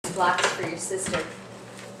blocks for your sister.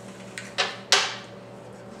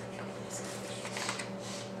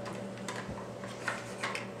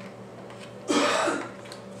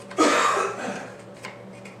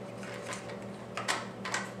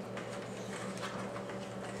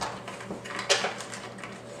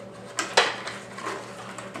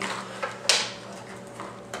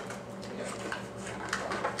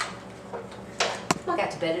 I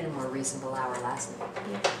got to bed at a more reasonable hour last night.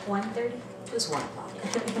 Yeah, 1:30? It was 1 o'clock.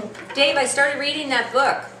 Dave, I started reading that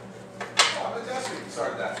book. Oh, fantastic. You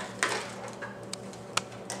started that.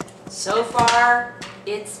 So far,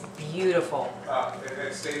 it's beautiful.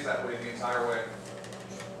 It stays that way the entire way.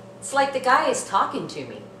 It's like the guy is talking to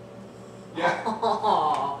me. Yeah.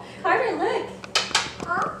 Oh, Carter, look.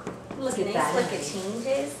 look at Nice that. look at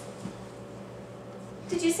changes.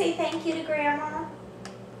 Did you say thank you to Grandma?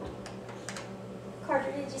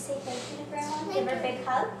 Carter, did you say thank you to Grandma? Give her big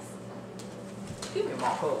hugs? Give me my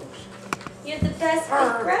hugs. You're the best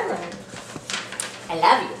big brother. I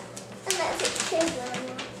love you. And that's a kid,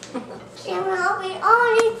 Grandma. Can we open all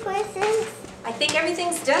these presents? I think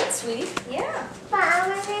everything's done, sweetie. Yeah. But I'm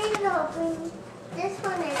ready to open this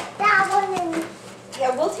one and that one and...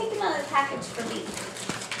 Yeah, we'll take another package for me.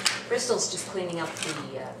 Bristol's just cleaning up the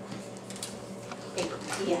paper.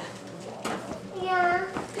 Yeah. Yeah.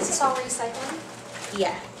 Is this all recycling?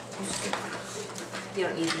 Yeah. You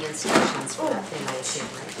don't need the instructions for that thing, I assume,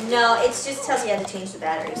 right? No, it just tells you how to change the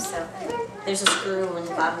batteries. So there's a screw in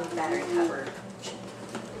the bottom of the battery cover.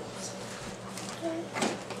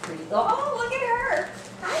 Pretty cool. Oh, look at her.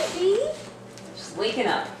 Hi, Dee. She's waking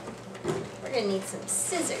up. We're going to need some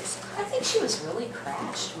scissors. I think she was really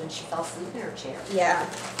crashed when she fell asleep in her chair. Yeah.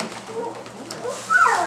 Oh,